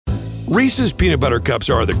Reese's Peanut Butter Cups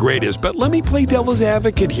are the greatest, but let me play devil's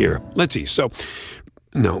advocate here. Let's see. So,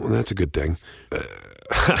 no, that's a good thing.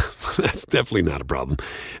 That's definitely not a problem.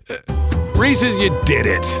 Reese's, you did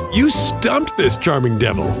it. You stumped this charming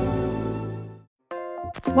devil.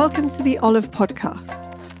 Welcome to the Olive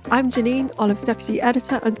Podcast. I'm Janine, Olive's deputy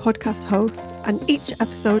editor and podcast host, and each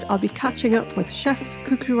episode I'll be catching up with chefs,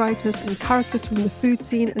 cookery writers and characters from the food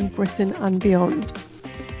scene in Britain and beyond.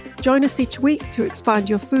 Join us each week to expand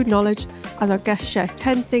your food knowledge as our guests share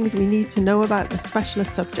 10 things we need to know about the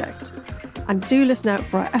specialist subject. And do listen out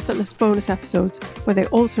for our effortless bonus episodes where they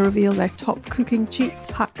also reveal their top cooking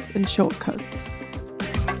cheats, hacks and shortcuts.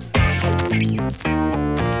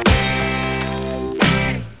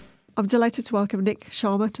 I'm delighted to welcome NIK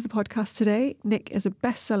SHARMA to the podcast today. Nick is a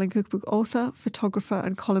best-selling cookbook author, photographer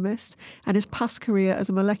and columnist, and his past career as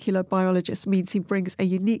a molecular biologist means he brings a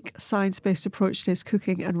unique science-based approach to his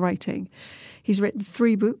cooking and writing. He's written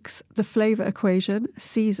 3 books, The Flavour Equation,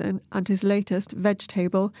 Season, and his latest,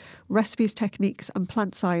 Veg-Table, Recipes, Techniques and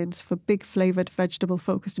Plant Science for Big Flavoured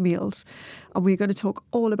Vegetable-Focused Meals. And we're going to talk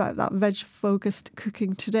all about that veg-focused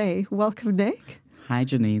cooking today. Welcome, Nick. Hi,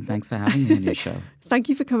 Janine. Thanks for having me on your show. Thank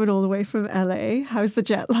you for coming all the way from LA. How's the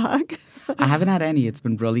jet lag? I haven't had any. It's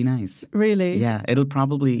been really nice. Really? Yeah. It'll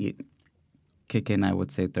probably kick in, I would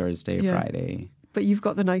say, Thursday, Friday. But you've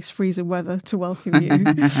got the nice freezing weather to welcome you.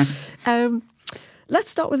 Let's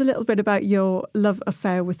start with a little bit about your love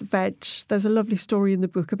affair with veg. There's a lovely story in the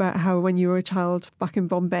book about how when you were a child back in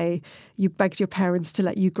Bombay, you begged your parents to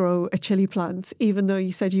let you grow a chili plant, even though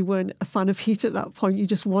you said you weren't a fan of heat at that point. You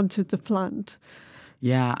just wanted the plant.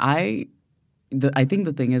 Yeah, I think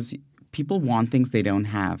the thing is people want things they don't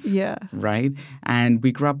have. Yeah. Right? And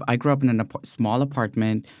I grew up in a small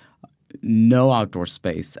apartment, no outdoor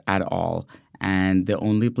space at all. And the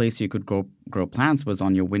only place you could grow plants was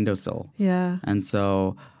on your windowsill. Yeah. And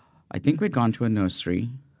so I think we'd gone to a nursery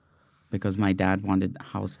because my dad wanted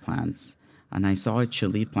house plants. And I saw a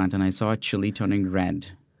chili plant and I saw a chili turning red.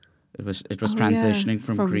 It was transitioning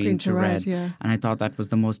from green to red. Yeah. And I thought that was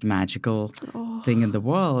the most magical thing in the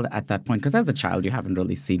world at that point. Because as a child, you haven't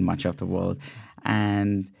really seen much of the world.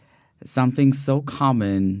 And something so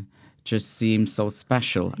common just seemed so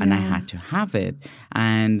special. And I had to have it.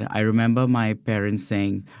 And I remember my parents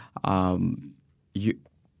saying,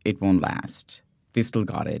 it won't last. They still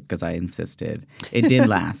got it because I insisted. It didn't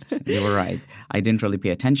last. They were right. I didn't really pay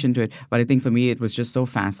attention to it. But I think for me, it was just so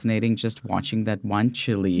fascinating just watching that one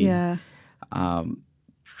chili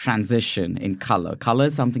transition in color. Color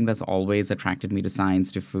is something that's always attracted me to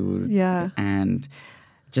science, to food. Yeah. And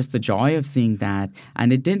just the joy of seeing that.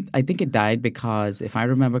 And I think it died because, if I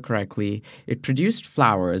remember correctly, it produced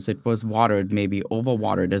flowers. It was watered, maybe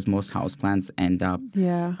overwatered, as most houseplants end up.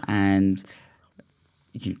 Yeah. And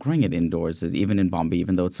growing it indoors, even in Bombay,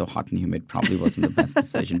 even though it's so hot and humid, probably wasn't the best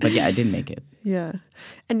decision. But yeah, I didn't make it. Yeah.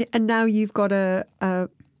 And now you've got a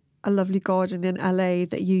lovely garden in LA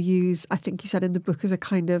that you use, I think you said in the book, as a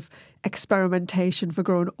kind of experimentation for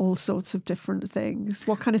growing all sorts of different things.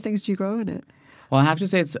 What kind of things do you grow in it? Well, I have to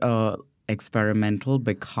say it's experimental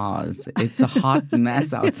because it's a hot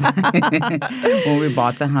mess outside. When we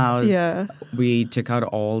bought the house, we took out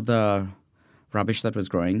all the rubbish that was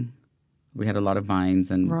growing. We had a lot of vines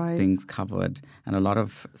and things covered and a lot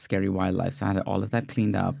of scary wildlife. So I had all of that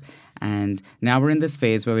cleaned up. And now we're in this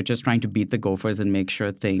phase where we're just trying to beat the gophers and make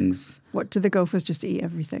sure things... What, do the gophers just eat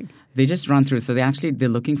everything? They just run through. So they're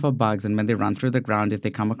looking for bugs. And when they run through the ground, if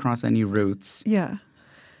they come across any roots,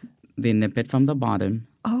 they nip it from the bottom.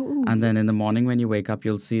 Oh. And then in the morning when you wake up,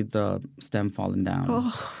 you'll see the stem falling down.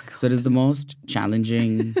 Oh, God. So it is the most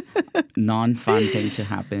challenging, non-fun thing to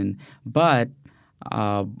happen. But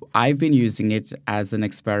I've been using it as an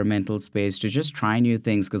experimental space to just try new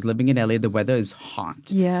things because living in LA, the weather is hot.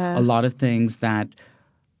 Yeah. A lot of things that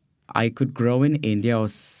I could grow in India or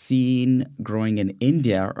seen growing in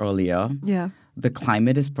India earlier. Yeah. The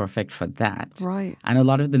climate is perfect for that. Right. And a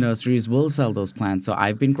lot of the nurseries will sell those plants. So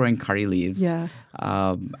I've been growing curry leaves. Yeah.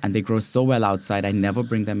 And they grow so well outside. I never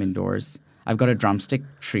bring them indoors. I've got a drumstick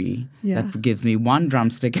tree that gives me one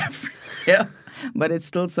drumstick every year. But it's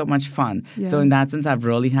still so much fun. Yeah. So in that sense, I've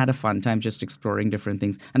really had a fun time just exploring different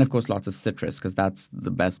things. And of course, lots of citrus, because that's the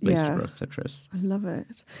best place to grow citrus. I love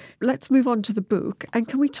it. Let's move on to the book. And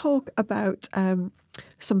can we talk about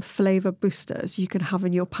some flavour boosters you can have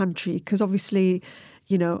in your pantry? Because obviously,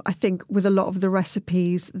 you know, I think with a lot of the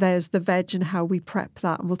recipes, there's the veg and how we prep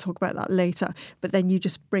that, and we'll talk about that later. But then you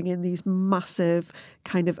just bring in these massive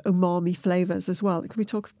kind of umami flavours as well. Can we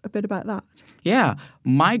talk a bit about that? Yeah.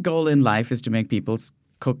 My goal in life is to make people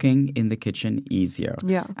cooking in the kitchen easier.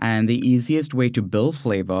 Yeah. And the easiest way to build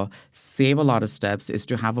flavor, save a lot of steps, is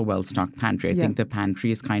to have a well-stocked pantry. I think the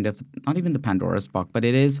pantry is kind of, not even the Pandora's box, but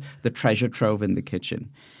it is the treasure trove in the kitchen.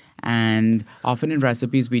 And often in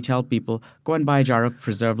recipes, we tell people, go and buy a jar of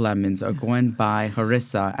preserved lemons or go and buy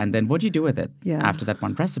harissa. And then what do you do with it after that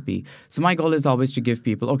one recipe? So my goal is always to give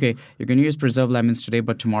people, okay, you're going to use preserved lemons today,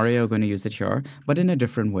 but tomorrow you're going to use it here, but in a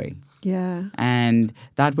different way. Yeah. And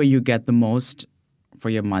that way you get the most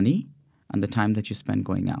for your money and the time that you spend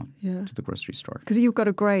going out to the grocery store. Because you've got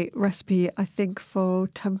a great recipe, I think, for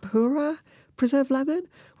tempura preserved lemon,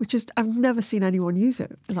 which is, I've never seen anyone use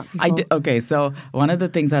it like before. Okay, so one of the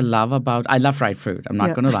things I love fried food. I'm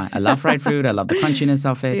not going to lie. I love fried food. I love the crunchiness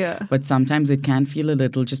of it. Yeah. But sometimes it can feel a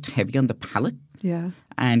little just heavy on the palate. Yeah.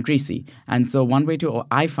 And greasy. And so one way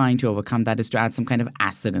I find to overcome that is to add some kind of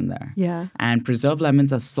acid in there. Yeah. And preserved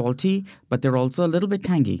lemons are salty, but they're also a little bit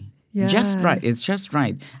tangy. Yeah. Just right. It's just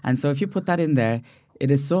right. And so if you put that in there, it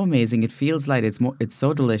is so amazing. It feels like it's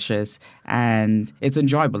so delicious and it's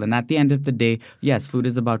enjoyable. And at the end of the day, yes, food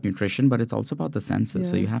is about nutrition, but it's also about the senses.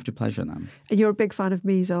 So you have to pleasure them. And you're a big fan of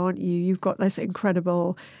miso, aren't you? You've got this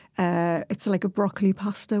incredible, it's like a broccoli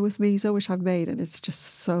pasta with miso, which I've made, and it's just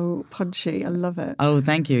so punchy. I love it. Oh,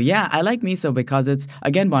 thank you. Yeah, I like miso because it's,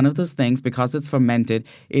 again, one of those things, because it's fermented,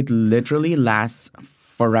 it literally lasts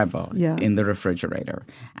forever in the refrigerator.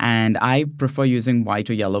 And I prefer using white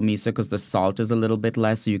or yellow miso because the salt is a little bit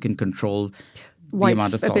less, so you can control the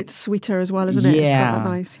amount of salt. A bit sweeter as well, isn't it? Yeah. It's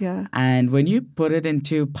nice, yeah. And when you put it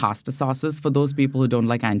into pasta sauces, for those people who don't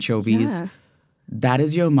like anchovies, that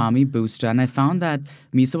is your umami booster. And I found that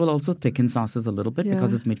miso will also thicken sauces a little bit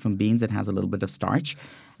because it's made from beans. It has a little bit of starch.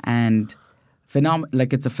 And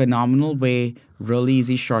it's a phenomenal way, really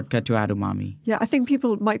easy shortcut to add umami. Yeah, I think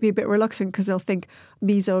people might be a bit reluctant because they'll think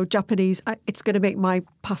miso, Japanese, it's going to make my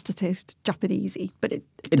pasta taste Japanesey, but it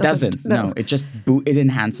doesn't. No, it just it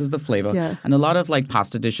enhances the flavor. Yeah. And a lot of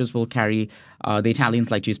pasta dishes will carry, the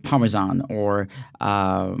Italians like to use Parmesan or,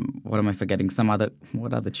 what am I forgetting?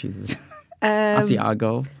 What other cheeses?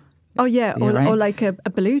 Asiago. Oh, yeah. Right? Or like a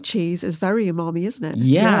blue cheese is very umami, isn't it?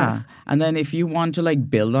 Yeah. And then if you want to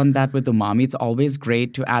build on that with umami, it's always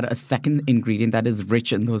great to add a second ingredient that is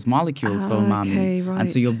rich in those molecules for umami. Okay, right. And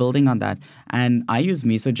so you're building on that. And I use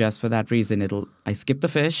miso just for that reason. I skip the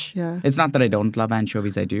fish. Yeah. It's not that I don't love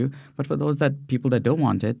anchovies, I do. But for those people that don't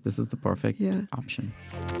want it, this is the perfect option.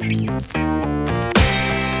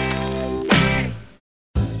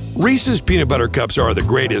 Reese's peanut butter cups are the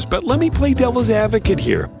greatest, but let me play devil's advocate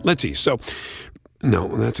here. Let's see. So, no,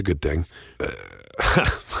 that's a good thing.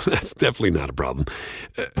 That's definitely not a problem.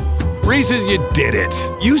 Reese's, you did it.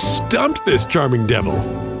 You stumped this charming devil.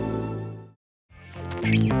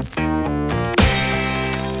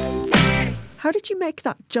 How did you make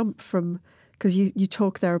that jump from, because you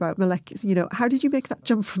talk there about molecular, how did you make that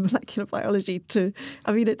jump from molecular biology to,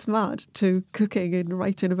 it's mad, to cooking and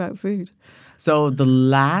writing about food? So the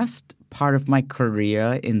last part of my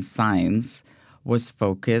career in science was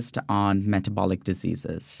focused on metabolic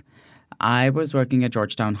diseases. I was working at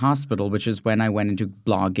Georgetown Hospital, which is when I went into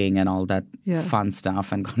blogging and all that fun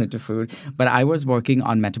stuff and got into food. But I was working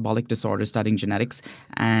on metabolic disorders, studying genetics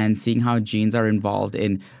and seeing how genes are involved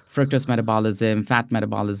in fructose metabolism, fat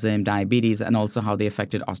metabolism, diabetes, and also how they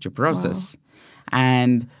affected osteoporosis. Wow.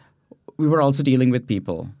 And we were also dealing with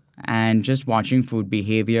people. And just watching food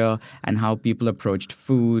behavior and how people approached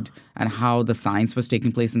food and how the science was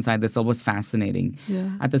taking place inside the cell was fascinating.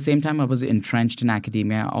 Yeah. At the same time, I was entrenched in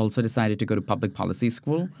academia. I also decided to go to public policy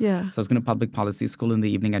school. Yeah. So I was going to public policy school in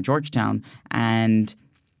the evening at Georgetown. And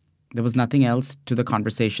there was nothing else to the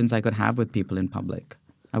conversations I could have with people in public.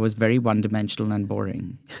 I was very one-dimensional and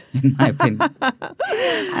boring, in my opinion.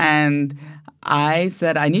 And I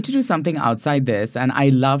said, I need to do something outside this. And I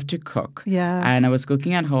love to cook. Yeah. And I was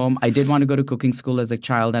cooking at home. I did want to go to cooking school as a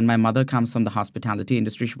child. And my mother comes from the hospitality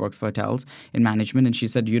industry. She works for hotels in management. And she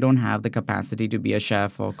said, you don't have the capacity to be a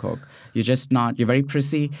chef or cook. You're just not. You're very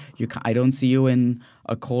prissy. I don't see you in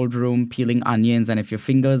a cold room peeling onions. And if your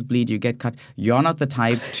fingers bleed, you get cut. You're not the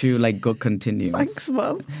type to go continuous. Thanks,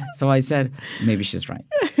 Mom. So I said, maybe she's right.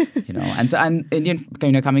 And so I'm Indian,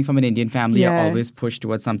 coming from an Indian family, I always push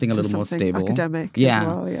towards something a little more stable. Academic as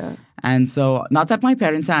well, yeah. And so, not that my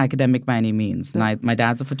parents are academic by any means. No. My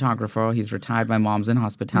dad's a photographer. He's retired. My mom's in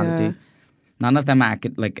hospitality. Yeah. None of them are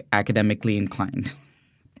academically inclined.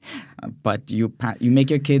 But you make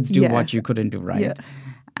your kids do what you couldn't do, right? Yeah.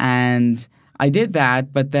 And I did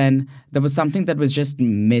that, but then there was something that was just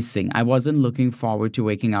missing. I wasn't looking forward to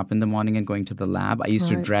waking up in the morning and going to the lab. I used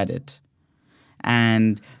to dread it.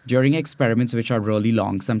 And during experiments, which are really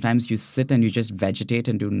long, sometimes you sit and you just vegetate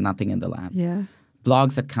and do nothing in the lab. Yeah.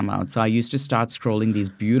 blogs had come out. So I used to start scrolling these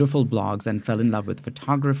beautiful blogs and fell in love with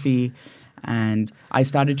photography. And I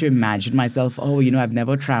started to imagine myself, I've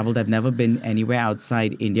never traveled. I've never been anywhere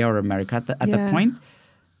outside India or America at that point.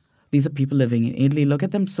 These are people living in Italy. Look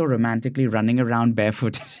at them so romantically running around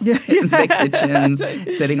barefoot in their kitchens,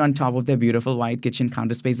 sitting on top of their beautiful white kitchen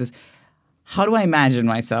counter spaces. How do I imagine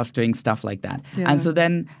myself doing stuff like that? Yeah. And so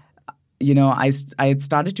then, I had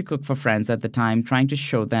started to cook for friends at the time, trying to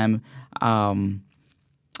show them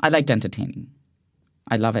I liked entertaining.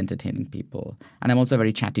 I love entertaining people. And I'm also a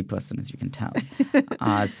very chatty person, as you can tell.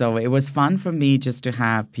 So it was fun for me just to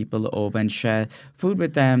have people over and share food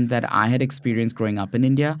with them that I had experienced growing up in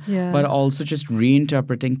India, but also just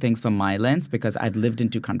reinterpreting things from my lens because I'd lived in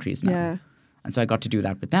 2 countries now. Yeah. And so I got to do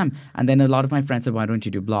that with them. And then a lot of my friends said, why don't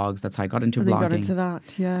you do blogs? That's how I got into blogging. Got into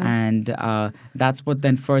that, yeah. And that's what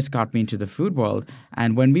then first got me into the food world.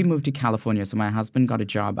 And when we moved to California, so my husband got a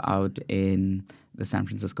job out in the San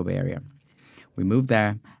Francisco Bay Area. We moved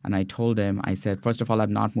there, and I told him, I said, first of all,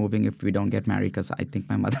 I'm not moving if we don't get married because I think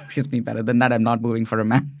my mother raised me better than that. I'm not moving for a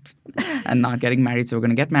man and not getting married, so we're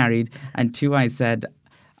going to get married. And 2, I said,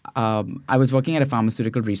 I was working at a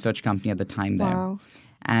pharmaceutical research company at the time there. Wow.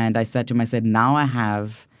 And I said to him, now I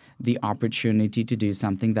have the opportunity to do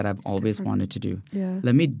something that I've always wanted to do. Yeah.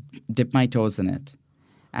 Let me dip my toes in it.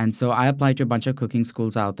 And so I applied to a bunch of cooking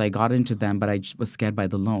schools out there. I got into them, but I was scared by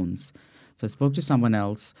the loans. So I spoke to someone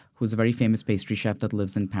else who's a very famous pastry chef that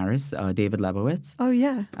lives in Paris, David Lebowitz. Oh,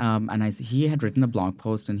 yeah. And he had written a blog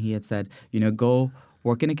post and he had said, go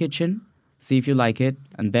work in a kitchen, see if you like it,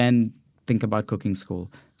 and then think about cooking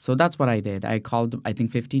school. So that's what I did. I called, I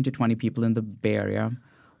think, 15 to 20 people in the Bay Area.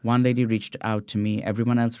 One lady reached out to me.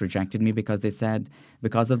 Everyone else rejected me because they said,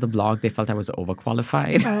 because of the blog, they felt I was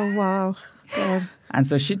overqualified. Oh, wow. God. And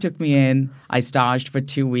so she took me in. I staged for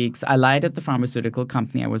 2 weeks. I lied at the pharmaceutical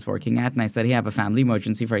company I was working at, and I said, hey, I have a family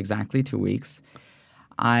emergency for exactly 2 weeks.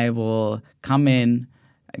 I will come in,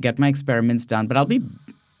 get my experiments done, but I'll be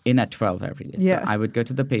in at 12 every day. Yeah. So I would go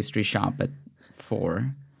to the pastry shop at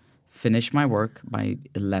 4, finish my work by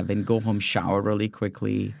 11, go home, shower really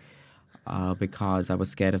quickly because I was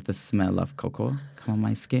scared of the smell of cocoa come on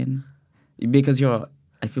my skin. Because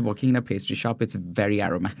if you're working in a pastry shop, it's very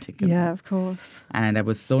aromatic. Yeah, of course. And I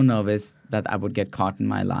was so nervous that I would get caught in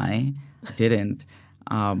my lie. Didn't.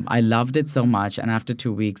 I loved it so much. And after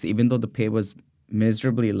 2 weeks, even though the pay was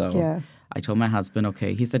miserably low, I told my husband,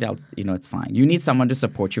 okay, he said, it's fine. You need someone to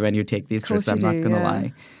support you when you take these risks. I'm not going to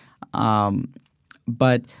lie.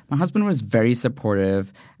 But my husband was very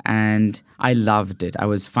supportive and I loved it. I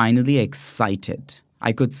was finally excited.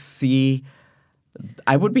 I could see,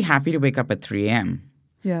 I would be happy to wake up at 3 a.m.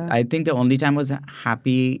 Yeah. I think the only time I was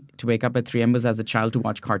happy to wake up at 3 a.m. was as a child to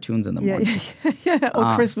watch cartoons in the morning.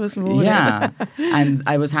 Or Christmas morning. Yeah. And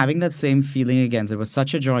I was having that same feeling again. So it was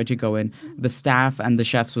such a joy to go in. The staff and the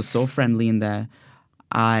chefs were so friendly in there.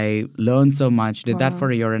 I learned so much, did that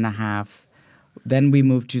for a year and a half. Then we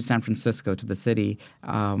moved to San Francisco, to the city,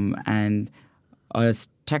 and a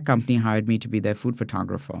tech company hired me to be their food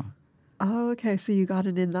photographer. Oh, okay. So you got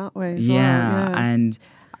it in that way as well. Yeah, and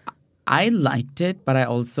I liked it, but I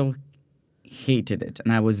also hated it.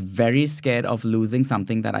 And I was very scared of losing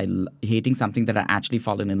something hating something that I actually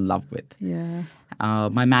fallen in love with. Yeah.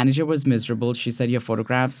 My manager was miserable. She said, your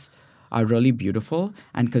photographs are really beautiful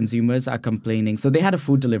and consumers are complaining. So they had a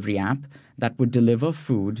food delivery app that would deliver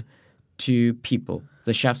food to people.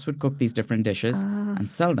 The chefs would cook these different dishes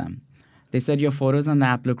and sell them. They said, your photos on the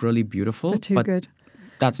app look really beautiful. They're too good.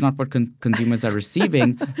 That's not what consumers are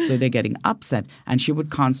receiving, so they're getting upset. And she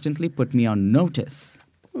would constantly put me on notice.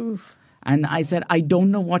 Oof. And I said, I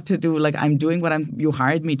don't know what to do. Like, I'm doing what you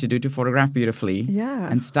hired me to do, to photograph beautifully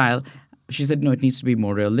and style. She said, no, it needs to be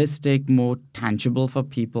more realistic, more tangible for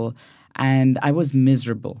people. And I was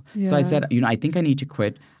miserable. Yeah. So I said, I think I need to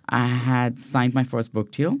quit. I had signed my first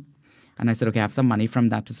book deal. And I said, okay, I have some money from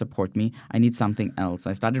that to support me. I need something else.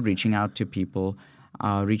 I started reaching out to people,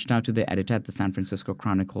 reached out to the editor at the San Francisco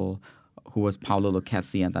Chronicle, who was Paolo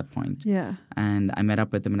Lucchesi at that point. Yeah. And I met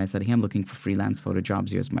up with him and I said, hey, I'm looking for freelance photo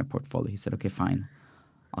jobs. Here's my portfolio. He said, okay, fine.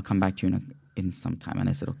 I'll come back to you in some time. And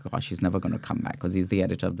I said, oh, gosh, he's never going to come back because he's the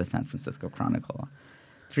editor of the San Francisco Chronicle.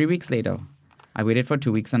 3 weeks later, I waited for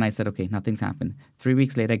 2 weeks and I said, okay, nothing's happened. 3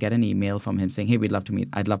 weeks later, I get an email from him saying, hey, we'd love to meet.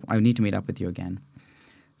 I need to meet up with you again.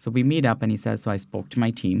 So we meet up and he says, so I spoke to my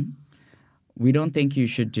team. We don't think you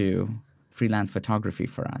should do freelance photography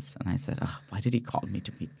for us. And I said, why did he call me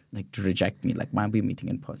to meet, to reject me? Like, why aren't we meeting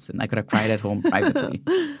in person? I could have cried at home privately.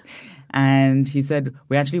 And he said,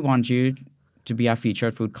 we actually want you to be our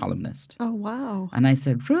featured food columnist. Oh, wow. And I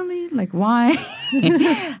said, really? Like, why?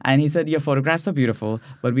 And he said, your photographs are beautiful,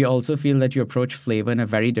 but we also feel that you approach flavor in a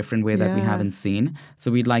very different way that we haven't seen.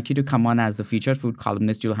 So we'd like you to come on as the featured food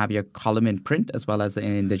columnist. You'll have your column in print as well as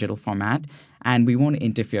in digital format. And we won't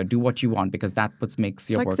interfere. Do what you want because that's what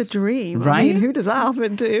makes your work. It's like the dream. Right? I mean, who does that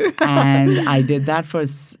happen to? And I did that for,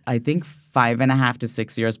 I think, 5.5 to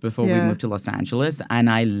 6 years before we moved to Los Angeles, and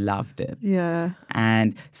I loved it. Yeah.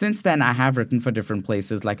 And since then, I have written for different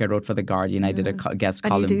places. Like I wrote for The Guardian. I did a guest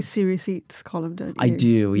column. And you do Serious Eats column, don't you? I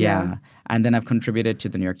do, yeah. And then I've contributed to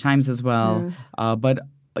the New York Times as well. But,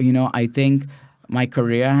 I think my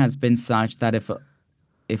career has been such that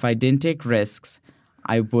if I didn't take risks,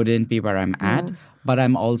 I wouldn't be where I'm at. But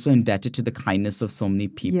I'm also indebted to the kindness of so many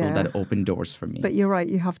people that open doors for me. But you're right,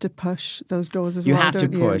 you have to push those doors as well. You have to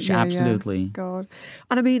push, absolutely. God.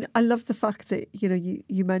 And I mean, I love the fact that,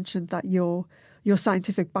 you mentioned that your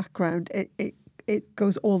scientific background, it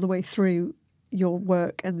goes all the way through your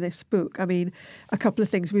work and this book. I mean, a couple of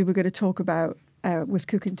things we were going to talk about with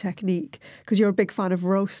cooking technique, because you're a big fan of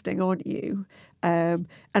roasting, aren't you? And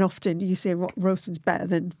often you say roasting's better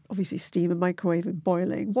than obviously steam and microwave and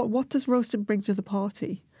boiling. What does roasting bring to the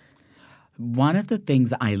party? One of the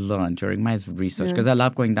things I learned during my research, because I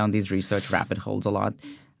love going down these research rabbit holes a lot,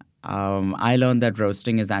 I learned that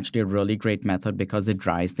roasting is actually a really great method because it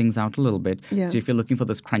dries things out a little bit. Yeah. So if you're looking for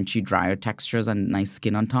those crunchy, drier textures and nice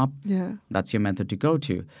skin on top, that's your method to go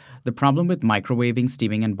to. The problem with microwaving,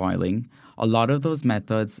 steaming, and boiling, a lot of those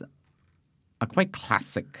methods are quite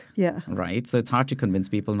classic. Yeah. Right? So it's hard to convince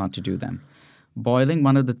people not to do them. Boiling,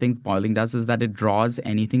 one of the things boiling does is that it draws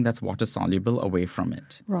anything that's water soluble away from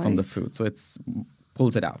it, from the food. So it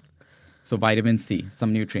pulls it out. So vitamin C,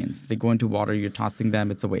 some nutrients, they go into water, you're tossing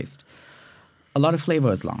them, it's a waste. A lot of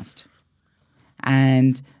flavor is lost.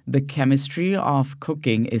 And the chemistry of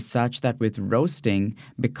cooking is such that with roasting,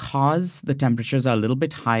 because the temperatures are a little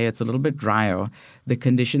bit higher, it's a little bit drier, the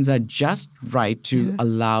conditions are just right to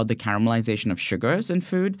allow the caramelization of sugars in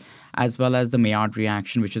food, as well as the Maillard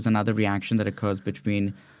reaction, which is another reaction that occurs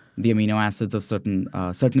between the amino acids of certain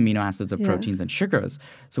amino acids of proteins and sugars.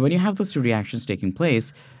 So when you have those two reactions taking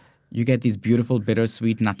place, you get these beautiful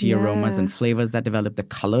bittersweet, nutty aromas and flavors that develop. The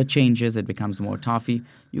color changes. It becomes more toffee.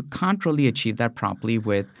 You can't really achieve that properly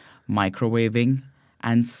with microwaving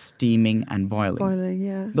and steaming and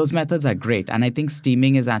boiling. Those methods are great. And I think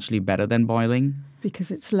steaming is actually better than boiling. Because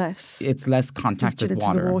it's less contact with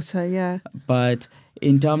water. The water, But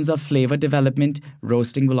in terms of flavor development,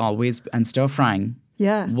 roasting will always, and stir frying,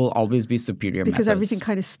 will always be superior because methods. everything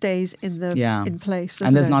kind of stays in place, doesn't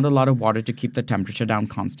and there's it? not a lot of water to keep the temperature down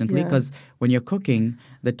constantly because when you're cooking,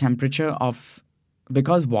 the temperature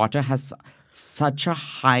because water has such a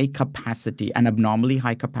high capacity, an abnormally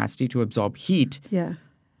high capacity to absorb heat,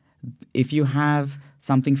 if you have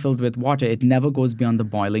something filled with water, it never goes beyond the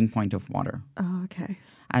boiling point of water. Oh, okay.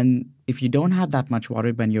 And if you don't have that much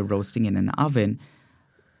water when you're roasting in an oven,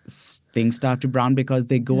 things start to brown because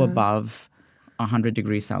they go above 100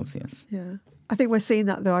 degrees Celsius. Yeah. I think we're seeing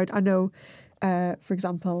that though. I know, for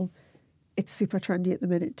example, it's super trendy at the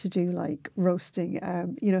minute to do like roasting,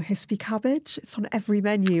 hispy cabbage. It's on every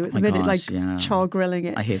menu at the minute, char grilling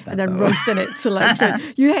it. I hate that. And then roasting it to like,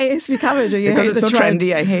 you hate hispy cabbage or you because hate it's the so trend?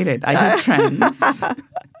 trendy, I hate it. I hate trends.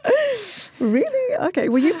 Really? Okay.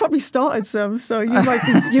 Well, you probably started some, so you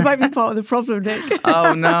might be part of the problem, Nick.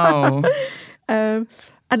 Oh no.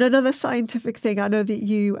 And another scientific thing, I know that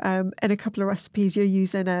you, in a couple of recipes, you're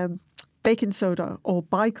using baking soda or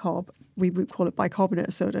bicarb. We would call it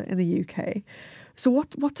bicarbonate soda in the UK. So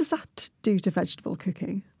what does that do to vegetable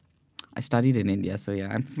cooking? I studied in India, so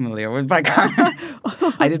I'm familiar with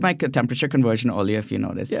bicarb. I did my temperature conversion earlier, if you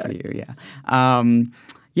noticed. For you,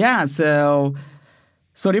 so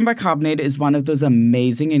sodium bicarbonate is one of those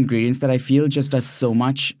amazing ingredients that I feel just does so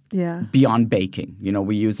much beyond baking.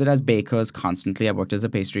 We use it as bakers constantly. I worked as a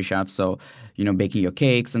pastry chef, so, baking your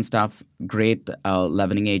cakes and stuff, great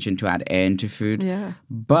leavening agent to add air into food. Yeah.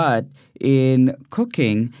 But in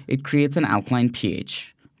cooking, it creates an alkaline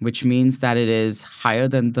pH, which means that it is higher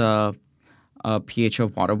than the pH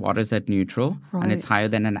of water. Water is at neutral, and it's higher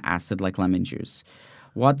than an acid like lemon juice.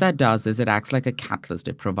 What that does is it acts like a catalyst.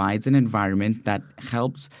 It provides an environment that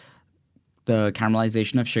helps the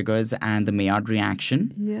caramelization of sugars and the Maillard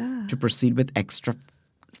reaction to proceed with extra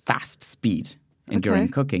fast speed during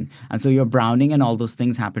cooking. And so your browning and all those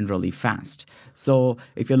things happen really fast. So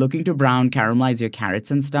if you're looking to caramelize your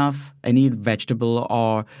carrots and stuff, any vegetable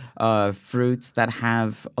or fruits that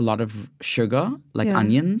have a lot of sugar, like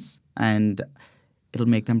onions, and it'll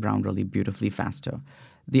make them brown really beautifully faster.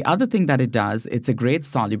 the other thing that it does, it's a great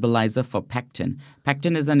solubilizer for pectin.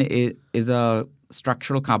 Pectin is a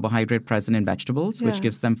structural carbohydrate present in vegetables, which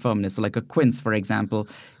gives them firmness. So like a quince, for example,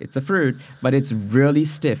 it's a fruit, but it's really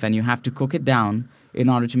stiff, and you have to cook it down in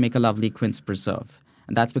order to make a lovely quince preserve.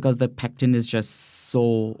 And that's because the pectin is just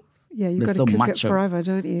so... Yeah, you've got to cook it forever,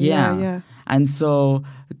 don't you? Yeah. And so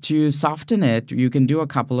to soften it, you can do a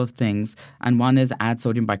couple of things. And one is add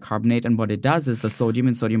sodium bicarbonate. And what it does is the sodium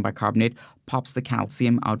in sodium bicarbonate pops the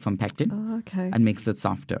calcium out from pectin and makes it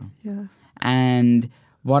softer. Yeah. And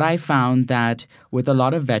what I found that with a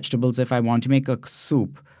lot of vegetables, if I want to make a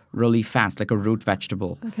soup really fast, like a root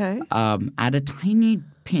vegetable, add a tiny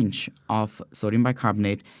pinch of sodium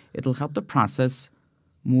bicarbonate. It'll help the process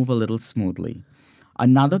move a little smoothly.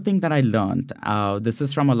 Another thing that I learned, this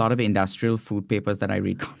is from a lot of industrial food papers that I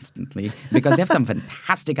read constantly, because they have some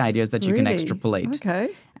fantastic ideas that you can extrapolate. Okay.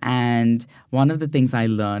 And one of the things I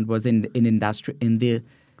learned was in the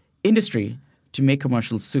industry, to make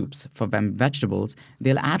commercial soups for vegetables,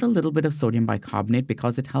 they'll add a little bit of sodium bicarbonate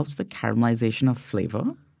because it helps the caramelization of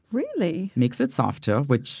flavor. Really? Makes it softer,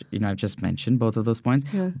 which, I've just mentioned, both of those points.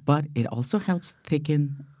 Yeah. But it also helps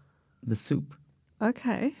thicken the soup.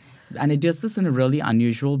 Okay. And it does this in a really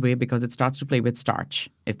unusual way because it starts to play with starch,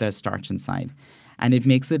 if there's starch inside. And it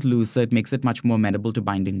makes it looser. It makes it much more amenable to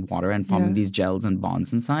binding water and forming these gels and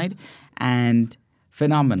bonds inside. And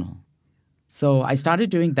phenomenal. So I started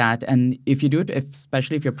doing that. And if you do it,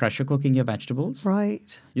 especially if you're pressure cooking your vegetables,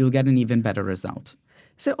 you'll get an even better result.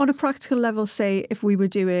 So on a practical level, say if we were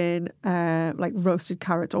doing like roasted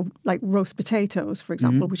carrots or like roast potatoes, for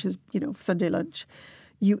example, which is, for Sunday lunch,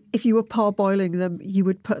 if you were parboiling them, you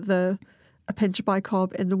would put a pinch of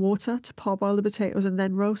bicarb in the water to parboil the potatoes and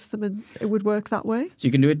then roast them, and it would work that way? So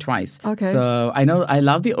you can do it twice. Okay. So I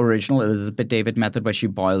love the original Elizabeth David method where she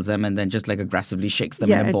boils them and then just like aggressively shakes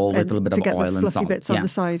them in a bowl with a little bit of oil and salt. Bits on the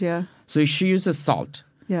side, So she uses salt,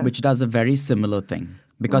 which does a very similar thing.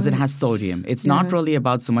 Because it has sodium. It's not really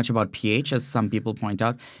so much about pH, as some people point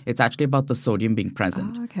out. It's actually about the sodium being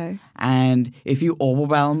present. Oh, okay. And if you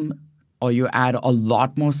overwhelm or you add a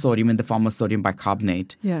lot more sodium in the form of sodium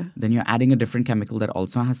bicarbonate, then you're adding a different chemical that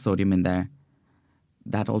also has sodium in there.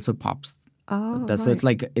 That also pops. So it's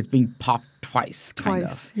like it's being popped twice, kind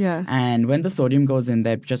of. Yeah. And when the sodium goes in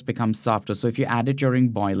there, it just becomes softer. So if you add it during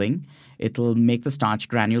boiling, it'll make the starch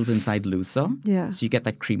granules inside looser. Yeah. So you get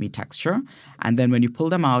that creamy texture. And then when you pull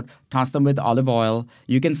them out, toss them with olive oil.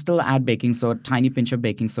 You can still add baking soda, tiny pinch of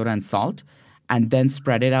baking soda and salt, and then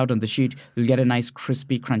spread it out on the sheet. You'll get a nice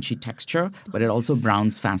crispy, crunchy texture, but it also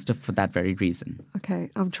browns faster for that very reason. Okay,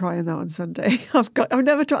 I'm trying that on Sunday. I've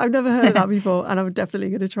never heard of that before, and I'm definitely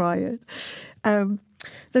going to try it.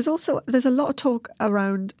 There's a lot of talk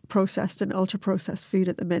around processed and ultra processed food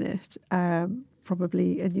at the minute,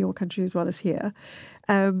 probably in your country as well as here.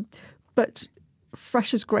 But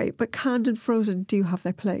fresh is great, but canned and frozen do have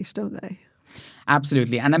their place, don't they?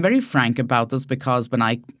 Absolutely, and I'm very frank about this because when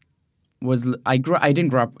I didn't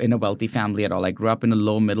grow up in a wealthy family at all. I grew up in a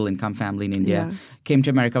low middle income family in India. Yeah. Came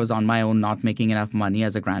to America, was on my own, not making enough money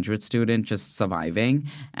as a graduate student, just surviving.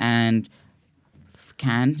 And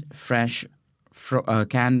canned, fresh,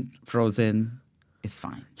 canned, frozen is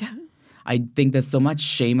fine. Yeah. I think there's so much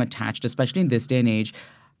shame attached, especially in this day and age.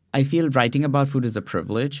 I feel writing about food is a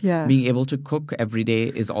privilege. Yeah. Being able to cook every day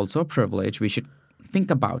is also a privilege. We should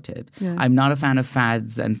think about it. Yeah. I'm not a fan of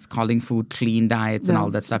fads and calling food clean diets and all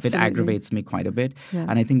that stuff. Absolutely. It aggravates me quite a bit. Yeah.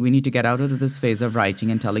 And I think we need to get out of this phase of writing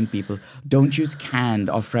and telling people, don't use canned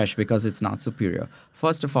or fresh because it's not superior.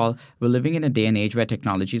 First of all, we're living in a day and age where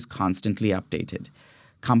technology is constantly updated.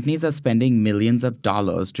 Companies are spending millions of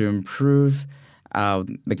dollars to improve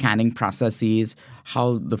the canning processes,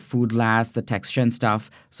 how the food lasts, the texture and stuff.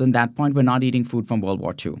 So in that point, we're not eating food from World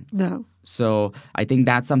War II. No. So I think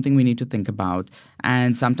that's something we need to think about.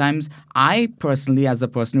 And sometimes I personally, as a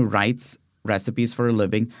person who writes recipes for a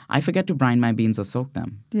living, I forget to brine my beans or soak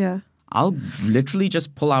them. Yeah. I'll literally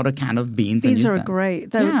just pull out a can of beans and use use them. them.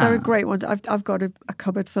 Great. They're a great one. I've got a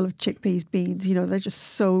cupboard full of chickpeas beans. They're just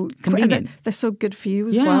so convenient. They're so good for you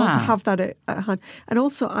as well to have that at hand. And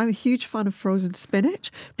also, I'm a huge fan of frozen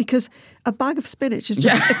spinach because a bag of spinach is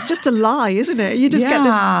it's just a lie, isn't it? You just get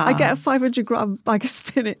this. I get a 500-gram bag of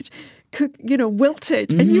spinach.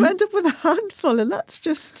 Wilted, and you end up with a handful, and that's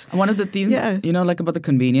just... One of the things, about the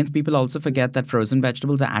convenience, people also forget that frozen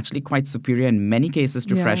vegetables are actually quite superior in many cases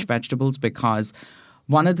to fresh vegetables because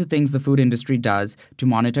one of the things the food industry does to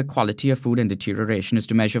monitor quality of food and deterioration is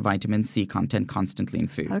to measure vitamin C content constantly in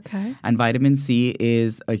food. Okay. And vitamin C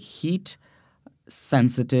is a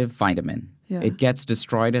heat-sensitive vitamin. Yeah. It gets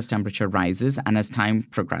destroyed as temperature rises and as time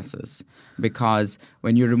progresses. Because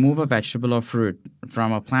when you remove a vegetable or fruit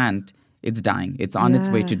from a plant, it's dying. It's on its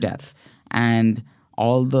way to death. And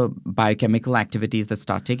all the biochemical activities that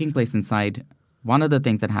start taking place inside, one of the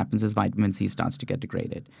things that happens is vitamin C starts to get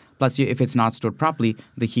degraded. Plus, if it's not stored properly,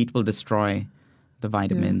 the heat will destroy the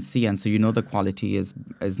vitamin C. And so the quality is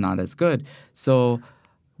not as good. So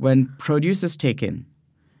when produce is taken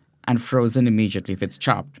and frozen immediately, if it's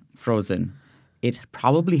chopped, frozen, it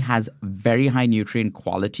probably has very high nutrient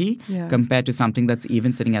quality compared to something that's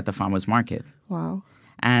even sitting at the farmer's market. Wow.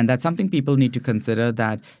 And that's something people need to consider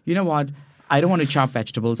that, you know what, I don't want to chop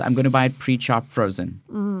vegetables. I'm going to buy it pre-chopped frozen.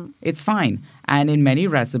 It's fine. And in many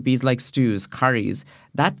recipes like stews, curries,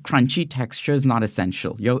 that crunchy texture is not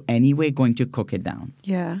essential. You're anyway going to cook it down.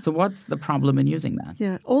 Yeah. So what's the problem in using that?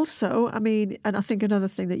 Yeah. Also, I mean, and I think another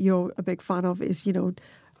thing that you're a big fan of is,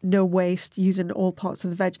 no waste, using all parts of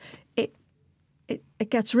the veg. It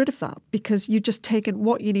gets rid of that because you're just taking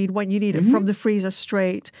what you need when you need it from the freezer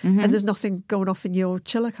straight, and there's nothing going off in your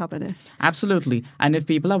chiller cabinet. Absolutely. And if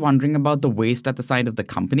people are wondering about the waste at the side of the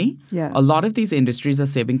company, a lot of these industries are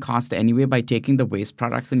saving cost anyway by taking the waste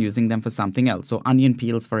products and using them for something else. So onion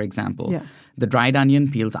peels, for example. Yeah. The dried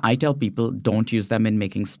onion peels, I tell people don't use them in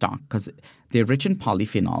making stock because they're rich in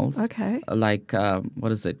polyphenols. Okay. Like,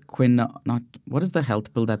 what is it? What is the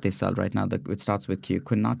health pill that they sell right now? It starts with Q.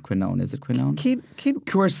 Not quinone. Is it quinone?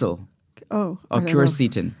 Curacil. Oh. Or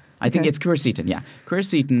quercetin. I think it's quercetin, yeah.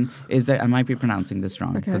 Quercetin is, I might be pronouncing this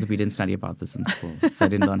wrong because we didn't study about this in school, so I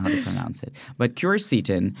didn't learn how to pronounce it. But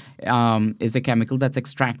quercetin is a chemical that's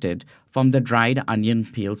extracted from the dried onion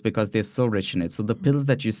peels because they're so rich in it. So the pills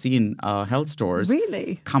that you see in health stores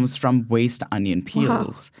comes from waste onion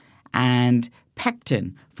peels. Wow. And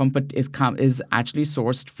pectin is actually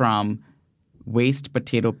sourced from waste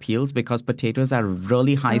potato peels because potatoes are a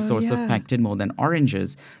really high source of pectin more than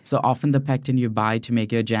oranges. So often the pectin you buy to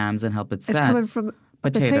make your jams and help it set. It's coming from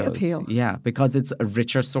potato peel. Yeah, because it's a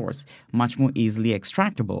richer source, much more easily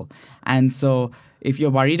extractable. And so if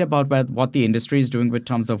you're worried about what the industry is doing with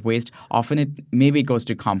terms of waste, often maybe it goes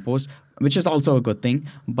to compost, which is also a good thing,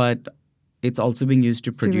 but it's also being used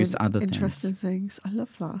to produce other things. Interesting things. I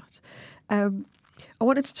love that. I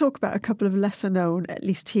wanted to talk about a couple of lesser known, at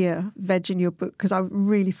least here, veg in your book, because I'm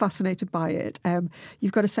really fascinated by it.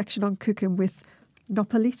 You've got a section on cooking with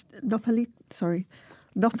nopalitos,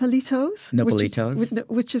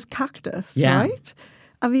 which is cactus, right?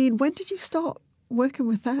 I mean, when did you start working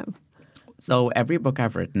with them? So every book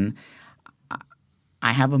I've written,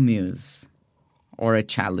 I have a muse or a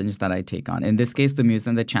challenge that I take on. In this case, the muse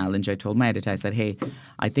and the challenge, I told my editor, I said, hey,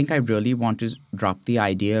 I think I really want to drop the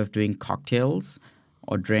idea of doing cocktails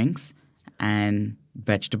or drinks and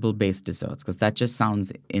vegetable-based desserts because that just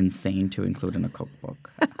sounds insane to include in a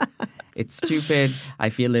cookbook. It's stupid. I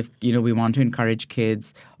feel if, we want to encourage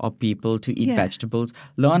kids or people to eat vegetables,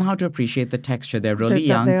 learn how to appreciate the texture. They're really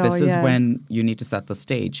young. This is when you need to set the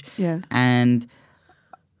stage. Yeah. And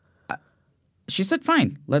she said,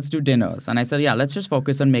 fine, let's do dinners. And I said, let's just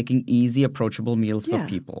focus on making easy, approachable meals for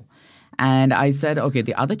people. And I said, okay,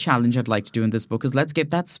 the other challenge I'd like to do in this book is let's get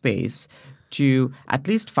that space to at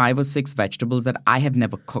least 5 or 6 vegetables that I have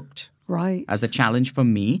never cooked. Right. As a challenge for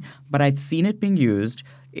me, but I've seen it being used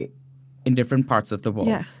in different parts of the world.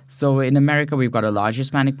 Yeah. So in America, we've got a large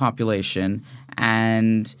Hispanic population,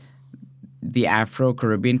 and the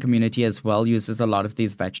Afro-Caribbean community as well uses a lot of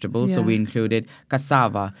these vegetables. So we included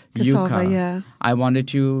cassava, yuca. Yeah. I wanted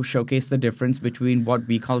to showcase the difference between what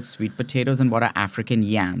we call sweet potatoes and what are African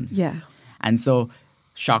yams. Yeah. And so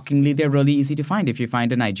shockingly, they're really easy to find. If you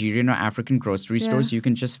find a Nigerian or African grocery stores, you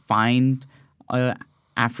can just find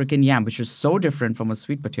African yam, which is so different from a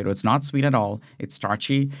sweet potato. It's not sweet at all. It's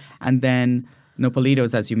starchy. And then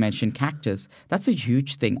nopalitos, as you mentioned, cactus. That's a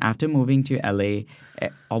huge thing. After moving to LA,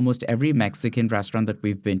 almost every Mexican restaurant that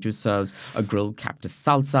we've been to serves a grilled cactus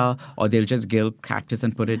salsa, or they'll just grill cactus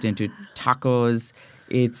and put it into tacos.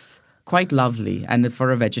 It's quite lovely. And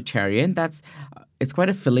for a vegetarian, it's quite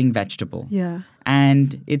a filling vegetable. Yeah.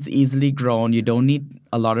 And it's easily grown. You don't need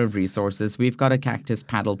a lot of resources. We've got a cactus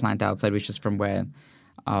paddle plant outside, which is from where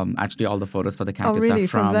actually all the photos for the cactus are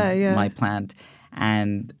from there, my plant.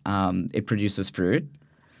 And it produces fruit,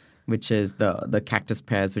 which is the cactus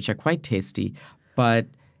pears, which are quite tasty. But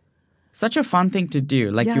such a fun thing to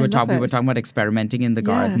do. Like we were talking about experimenting in the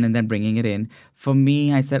garden and then bringing it in. For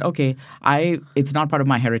me, I said, okay, it's not part of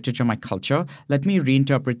my heritage or my culture. Let me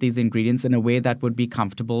reinterpret these ingredients in a way that would be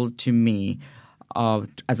comfortable to me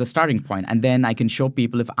as a starting point. And then I can show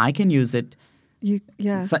people if I can use it,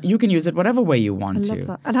 so you can use it whatever way you want to. I love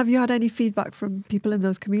that. And have you had any feedback from people in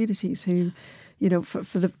those communities who,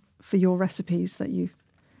 for for your recipes that you...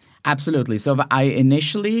 Absolutely. So I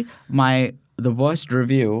initially, the worst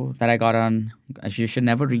review that I got on, you should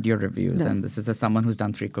never read your reviews, and this is as someone who's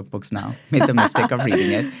done 3 cookbooks now, made the mistake of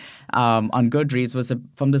reading it, on Goodreads was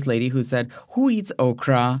from this lady who said, who eats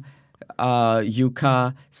okra,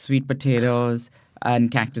 yuca, sweet potatoes,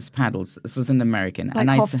 and cactus paddles? This was an American. Like and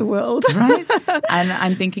half said, the world. Right? And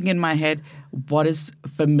I'm thinking in my head, what is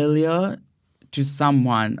familiar to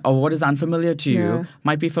someone or what is unfamiliar to you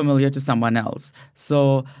might be familiar to someone else.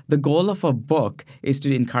 So the goal of a book is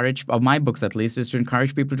to encourage, or my books at least, is to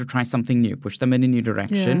encourage people to try something new, push them in a new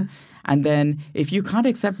direction. Yeah. And then if you can't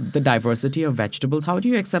accept the diversity of vegetables, how do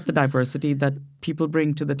you accept the diversity that people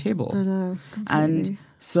bring to the table? I know, completely. And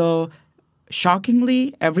so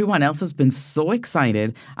shockingly, everyone else has been so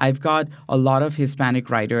excited. I've got a lot of Hispanic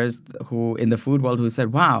writers who in the food world who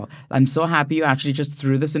said, wow, I'm so happy you actually just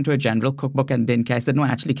threw this into a general cookbook and didn't care. I said, no, I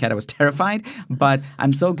actually cared. I was terrified. But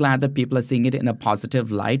I'm so glad that people are seeing it in a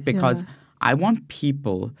positive light because I want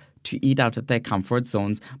people to eat out of their comfort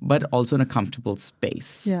zones, but also in a comfortable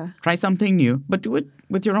space. Yeah. Try something new, but do it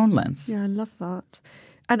with your own lens. Yeah, I love that.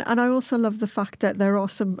 And I also love the fact that there are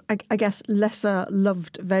some, I guess, lesser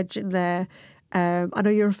loved veg in there. I know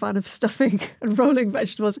you're a fan of stuffing and rolling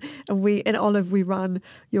vegetables. And in Olive, we ran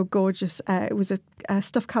your gorgeous, it was a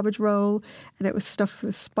stuffed cabbage roll, and it was stuffed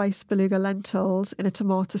with spiced beluga lentils in a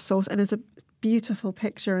tomato sauce. And there's a beautiful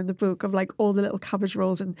picture in the book of like all the little cabbage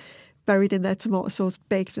rolls and buried in their tomato sauce,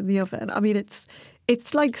 baked in the oven. I mean, it's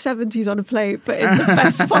like 70s on a plate, but in the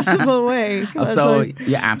best possible way. So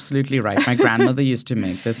you're absolutely right. My grandmother used to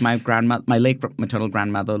make this. My late maternal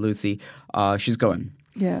grandmother, Lucy, she's going.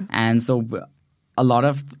 Yeah. And so a lot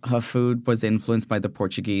of her food was influenced by the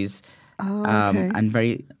Portuguese. And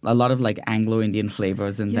a lot of like Anglo-Indian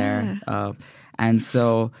flavors in there. And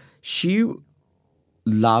so she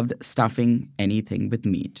loved stuffing anything with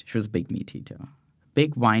meat. She was a big meat eater.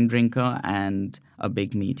 Big wine drinker and a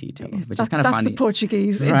big meat eater, which is kind of funny. That's the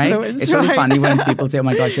Portuguese right? influence, It's really funny when people say, oh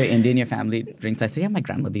my gosh, you're Indian, your family drinks. I say, yeah, my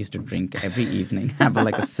grandmother used to drink every evening, have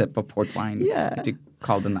like a sip of port wine to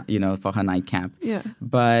call for her nightcap. Yeah.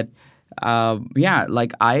 But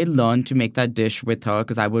like I learned to make that dish with her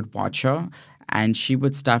because I would watch her and she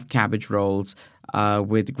would stuff cabbage rolls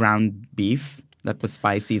with ground beef that was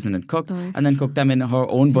spice seasoned and cooked, and then cook them in her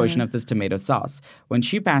own version of this tomato sauce. When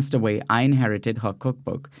she passed away, I inherited her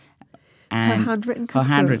cookbook. And her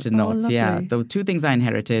handwritten notes, lovely. The 2 things I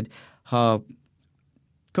inherited, her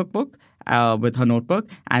cookbook with her notebook,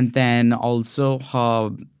 and then also her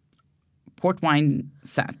port wine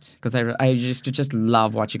set, because I used to just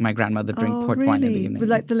love watching my grandmother drink port wine in the evening. With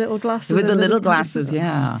like the little glasses. With the little glasses,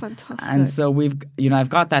 yeah. Oh, fantastic. And so I've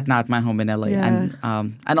got that now at my home in LA,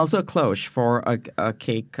 and also a cloche for a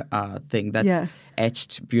cake thing that's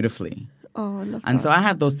etched beautifully. Oh, I love that. And so I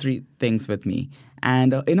have those 3 things with me.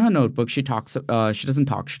 And in her notebook, she doesn't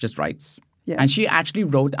talk, she just writes. Yeah. And she actually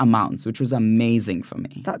wrote amounts, which was amazing for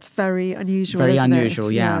me. That's very unusual, Very isn't unusual,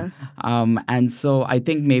 it? yeah. And so I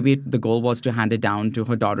think maybe the goal was to hand it down to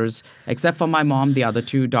her daughters. Except for my mom, the other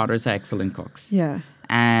 2 daughters are excellent cooks. Yeah.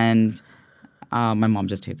 And my mom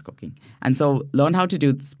just hates cooking. And so learned how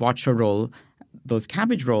to watch her roll those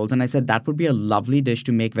cabbage rolls. And I said that would be a lovely dish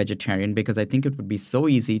to make vegetarian because I think it would be so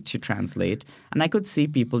easy to translate. And I could see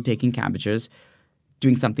people taking cabbages,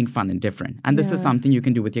 doing something fun and different. And this is something you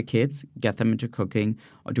can do with your kids, get them into cooking,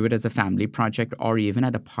 or do it as a family project, or even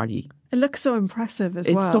at a party. It looks so impressive as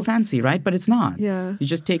well. It's so fancy, right? But it's not. Yeah. You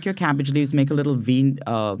just take your cabbage leaves, make a little V,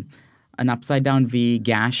 an upside-down V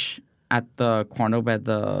gash at the corner where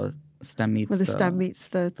the stem meets the stem meets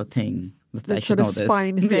the thing. The sort of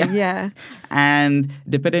spine thing, yeah. And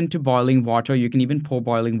dip it into boiling water. You can even pour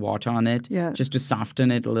boiling water on it just to soften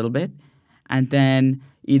it a little bit. And then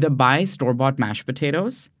either buy store-bought mashed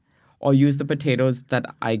potatoes or use the potatoes that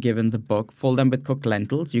I give in the book. Fold them with cooked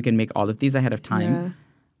lentils. You can make all of these ahead of time. Yeah.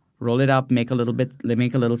 Roll it up, make a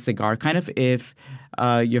little cigar. Kind of if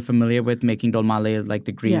you're familiar with making dolmale like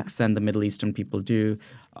the Greeks and the Middle Eastern people do.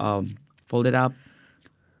 Fold it up,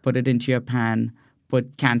 put it into your pan,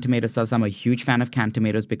 put canned tomato sauce. I'm a huge fan of canned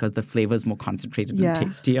tomatoes because the flavor is more concentrated and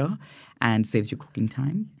tastier and saves you cooking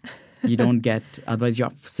time. You don't get, otherwise you're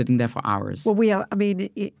sitting there for hours. Well,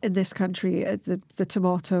 in this country, the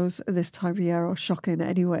tomatoes this time of year are shocking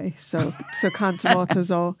anyway. So canned tomatoes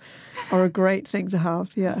are a great thing to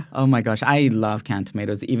have, yeah. Oh my gosh, I love canned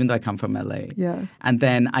tomatoes, even though I come from LA. Yeah. And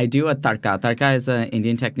then I do a tadka. Tadka is an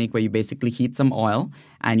Indian technique where you basically heat some oil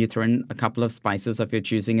and you throw in a couple of spices of your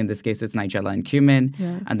choosing. In this case, it's nigella and cumin.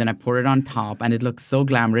 Yeah. And then I pour it on top, and it looks so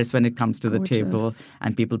glamorous when it comes to Gorgeous. the table,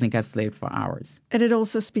 and people think I've slaved for hours. And it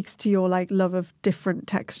also speaks to your like love of different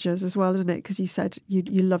textures as well, isn't it? Because you said you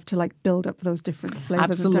love to like build up those different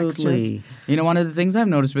flavors and textures. Absolutely. You know, one of the things I've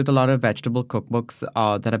noticed with a lot of vegetable cookbooks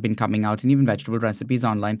that have been coming out, and even vegetable recipes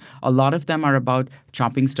online, a lot of them are about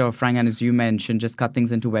chopping, stir frying, and as you mentioned, just cut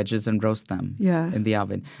things into wedges and roast them in the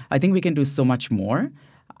oven. I think we can do so much more.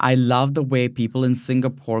 I love the way people in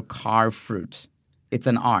Singapore carve fruit. It's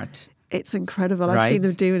an art. It's incredible. Right? I've seen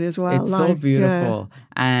them do it as well. It's so beautiful. Yeah.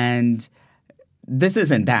 And this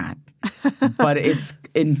isn't that. But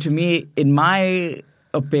to me, in my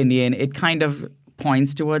opinion, it kind of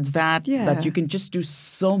points towards that. Yeah. That you can just do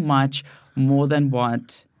so much more than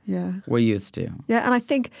what we're used to. Yeah, and I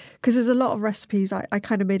think because there's a lot of recipes, I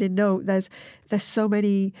kind of made a note. There's so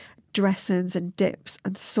many dressings and dips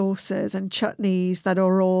and sauces and chutneys that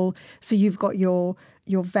are all. So you've got your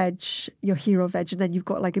veg, your hero veg, and then you've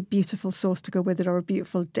got like a beautiful sauce to go with it or a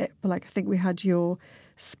beautiful dip. Like I think we had your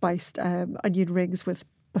spiced onion rings with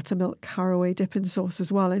buttermilk caraway dipping sauce as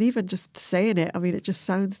well. And even just saying it, I mean, it just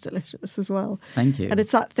sounds delicious as well. Thank you. And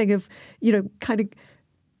it's that thing of, kind of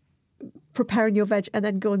preparing your veg and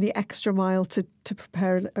then going the extra mile to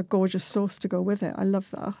prepare a gorgeous sauce to go with it. I love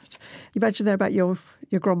that. You mentioned there about your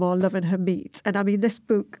grandma loving her meat. And I mean, this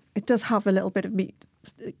book, it does have a little bit of meat,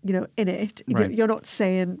 in it. Right. You're not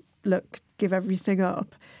saying, look, give everything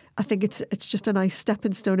up. I think it's just a nice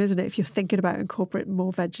stepping stone, isn't it, if you're thinking about incorporating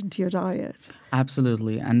more veg into your diet?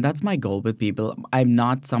 Absolutely. And that's my goal with people. I'm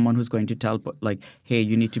not someone who's going to tell, like, hey,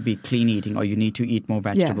 you need to be clean eating or you need to eat more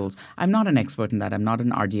vegetables. Yeah. I'm not an expert in that. I'm not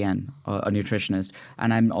an RDN or a nutritionist.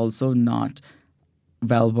 And I'm also not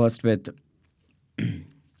well-versed with...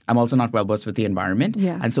 I'm also not well-versed with the environment.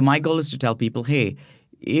 Yeah. And so my goal is to tell people, hey,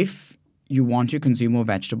 if you want to consume more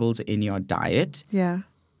vegetables in your diet...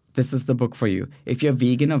 this is the book for you. If you're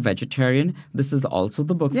vegan or vegetarian, this is also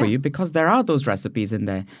the book for you because there are those recipes in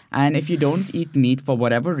there. And if you don't eat meat for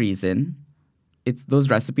whatever reason, those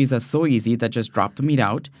recipes are so easy that just drop the meat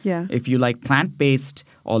out. Yeah. If you like plant-based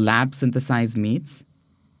or lab-synthesized meats,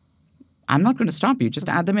 I'm not going to stop you. Just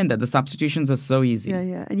add them in there. The substitutions are so easy.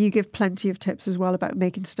 Yeah. And you give plenty of tips as well about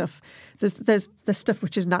making stuff. There's stuff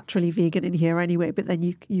which is naturally vegan in here anyway, but then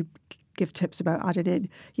you give tips about adding in,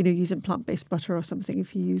 using plant-based butter or something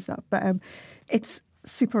if you use that. But it's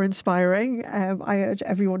super inspiring. I urge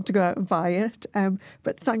everyone to go out and buy it.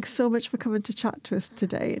 But thanks so much for coming to chat to us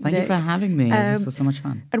today, Thank Nick. you for having me. This was so much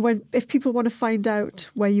fun. And if people want to find out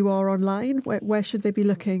where you are online, where should they be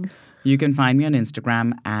looking? You can find me on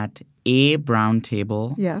Instagram at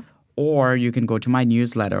 @abrownTable. Yeah. Or you can go to my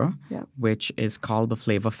newsletter, which is called The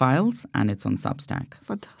Flavor Files, and it's on Substack.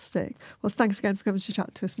 Fantastic. Well, thanks again for coming to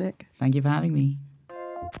chat to us, Nick. Thank you for having me.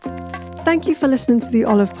 Thank you for listening to the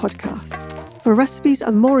Olive Podcast. For recipes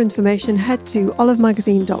and more information, head to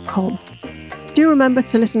olivemagazine.com. Do remember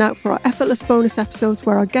to listen out for our effortless bonus episodes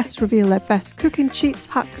where our guests reveal their best cooking cheats,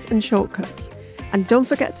 hacks and shortcuts. And don't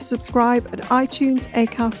forget to subscribe at iTunes,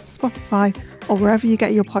 Acast, Spotify, or wherever you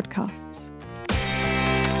get your podcasts.